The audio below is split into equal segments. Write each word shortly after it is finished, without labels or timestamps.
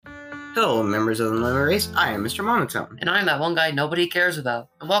Hello, members of the Millennial Race. I am Mr. Monotone. And I'm that one guy nobody cares about.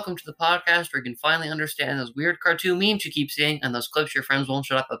 And welcome to the podcast where you can finally understand those weird cartoon memes you keep seeing and those clips your friends won't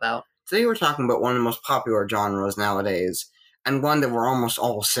shut up about. Today we're talking about one of the most popular genres nowadays, and one that we're almost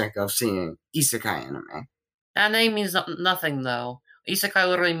all sick of seeing, isekai anime. That name means nothing, though. Isekai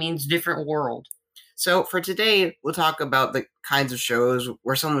literally means different world. So for today, we'll talk about the kinds of shows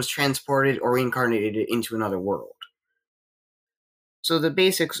where someone was transported or reincarnated into another world. So the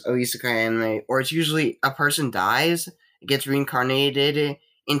basics of isekai anime, or it's usually a person dies, gets reincarnated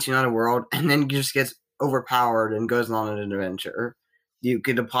into another world, and then just gets overpowered and goes on an adventure. You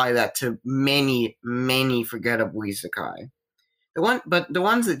could apply that to many, many forgettable isekai. But the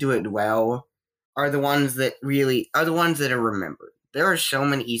ones that do it well are the ones that are remembered. There are so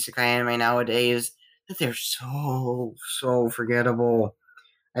many isekai anime nowadays that they're so forgettable.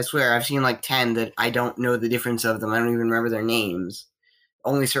 I swear, I've seen like 10 that I don't know the difference of them. I don't even remember their names.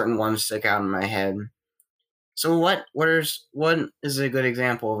 Only certain ones stick out in my head. So what is a good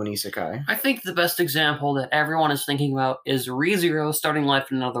example of an isekai? I think the best example that everyone is thinking about is ReZero starting life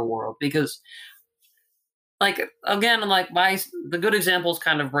in another world, because the good examples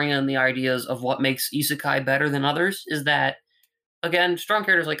kind of bring in the ideas of what makes isekai better than others, is that, again, strong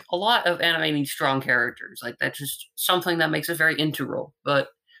characters, like, a lot of anime needs strong characters. Like, that's just something that makes it very integral. But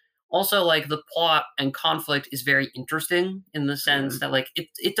also, like, the plot and conflict is very interesting in the sense that, like,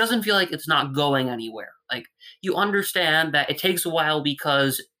 it doesn't feel like it's not going anywhere. Like, you understand that it takes a while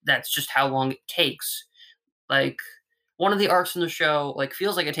because that's just how long it takes. Like, one of the arcs in the show, like,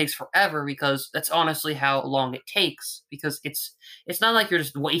 feels like it takes forever because that's honestly how long it takes. Because it's not like you're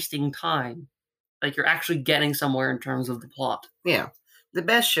just wasting time. Like, you're actually getting somewhere in terms of the plot. Yeah. The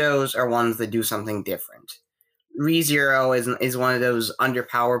best shows are ones that do something different. ReZero is one of those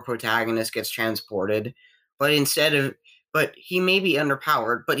underpowered protagonists gets transported, but he may be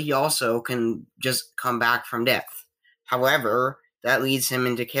underpowered, but he also can just come back from death. However, that leads him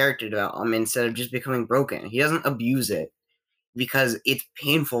into character development instead of just becoming broken. He doesn't abuse it because it's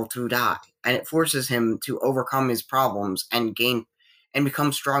painful to die, and it forces him to overcome his problems and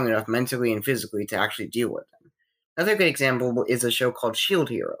become strong enough mentally and physically to actually deal with them. Another good example is a show called Shield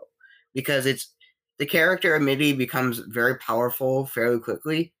Hero, because the character immediately becomes very powerful fairly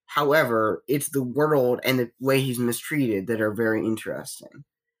quickly. However, it's the world and the way he's mistreated that are very interesting.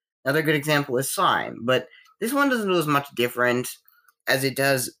 Another good example is Slime, but this one doesn't do as much different as it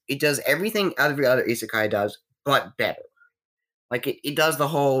does. It does everything every other isekai does, but better. Like it does the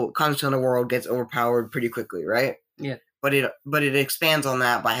whole comes to the world, gets overpowered pretty quickly, right? Yeah. But it expands on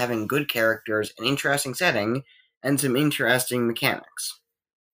that by having good characters, an interesting setting, and some interesting mechanics.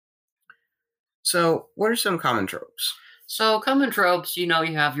 So, what are some common tropes? So, common tropes, you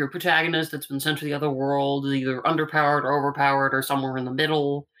have your protagonist that's been sent to the other world, either underpowered or overpowered or somewhere in the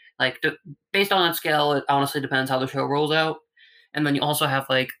middle. Like, based on that scale, it honestly depends how the show rolls out. And then you also have,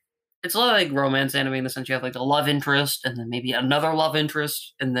 it's a lot like romance anime in the sense you have, the love interest, and then maybe another love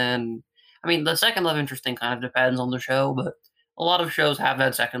interest, and then, the second love interest thing kind of depends on the show, but a lot of shows have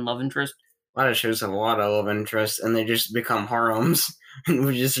that second love interest. A lot of shows have a lot of love interest, and they just become harems.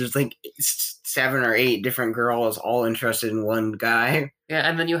 There's like 7 or 8 different girls all interested in one guy. Yeah,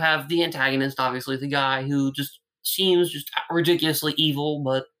 and then you have the antagonist, obviously, the guy who just seems just ridiculously evil,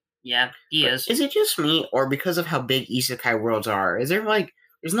 but yeah, he is. Is it just me, or because of how big isekai worlds are,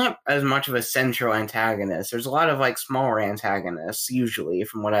 there's not as much of a central antagonist. There's a lot of smaller antagonists, usually,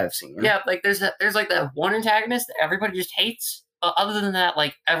 from what I've seen. Yeah, there's that one antagonist that everybody just hates. Other than that,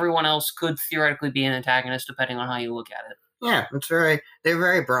 everyone else could theoretically be an antagonist, depending on how you look at it. Yeah, they're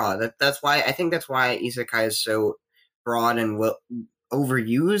very broad. That's why isekai is so broad and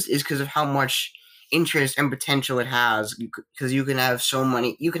overused, is because of how much interest and potential it has. Because you can have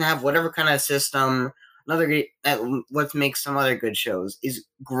you can have whatever kind of system. What makes some other good shows is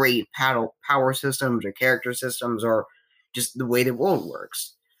great power systems or character systems or just the way the world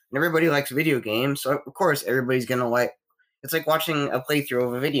works. And everybody likes video games, so of course everybody's gonna like. It's like watching a playthrough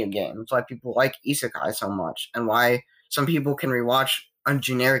of a video game. It's why people like isekai so much, and why some people can rewatch a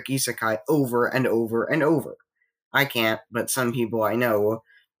generic isekai over and over and over. I can't, but some people I know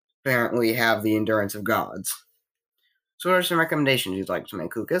apparently have the endurance of gods. So what are some recommendations you'd like to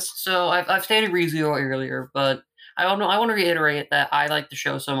make, Lucas? So I've stated ReZero earlier, but I want to reiterate that I like the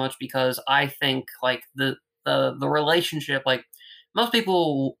show so much because I think the relationship, most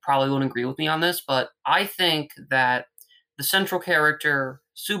people probably wouldn't agree with me on this, but I think that the central character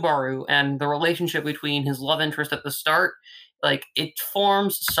Subaru and the relationship between his love interest at the start, it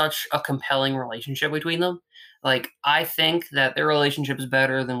forms such a compelling relationship between them. I think that their relationship is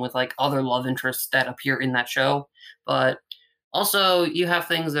better than with other love interests that appear in that show. But Also, you have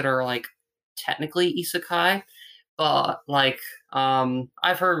things that are like technically isekai, but like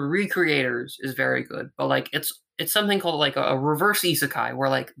I've heard Recreators is very good, but like it's something called like a reverse isekai where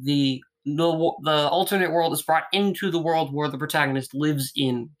like the alternate world is brought into the world where the protagonist lives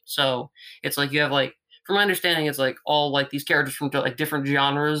in. So it's like you have like from my understanding, it's like all like these characters from like different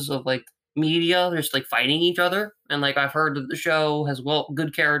genres of like media. They're just like fighting each other, and like I've heard that the show has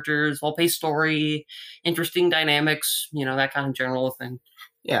good characters, well paced story, interesting dynamics, that kind of general thing.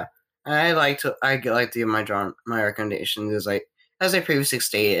 Yeah, I like to give my recommendations is like as I previously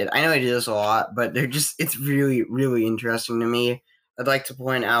stated. I know I do this a lot, but it's really really interesting to me. I'd like to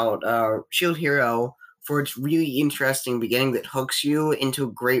point out Shield Hero for its really interesting beginning that hooks you into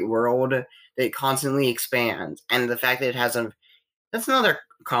a great world that constantly expands, and the fact that it has a that's another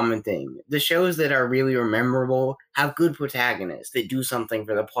common thing. The shows that are really memorable have good protagonists that do something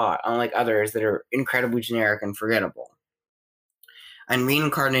for the plot, unlike others that are incredibly generic and forgettable. And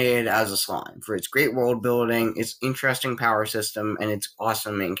reincarnated as a slime for its great world building, its interesting power system, and its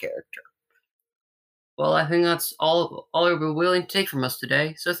awesome main character. Well, I think that's all you're willing to take from us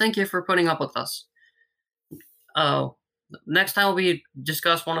today. So thank you for putting up with us. Oh, next time we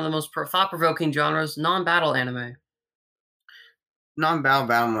discuss one of the most thought-provoking genres, non-battle anime.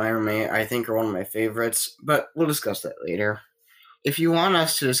 Non-battle anime, I think, are one of my favorites, but we'll discuss that later. If you want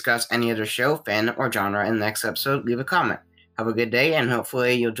us to discuss any other show, fandom, or genre in the next episode, leave a comment. Have a good day, and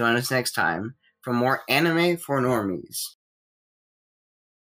hopefully you'll join us next time for more anime for normies.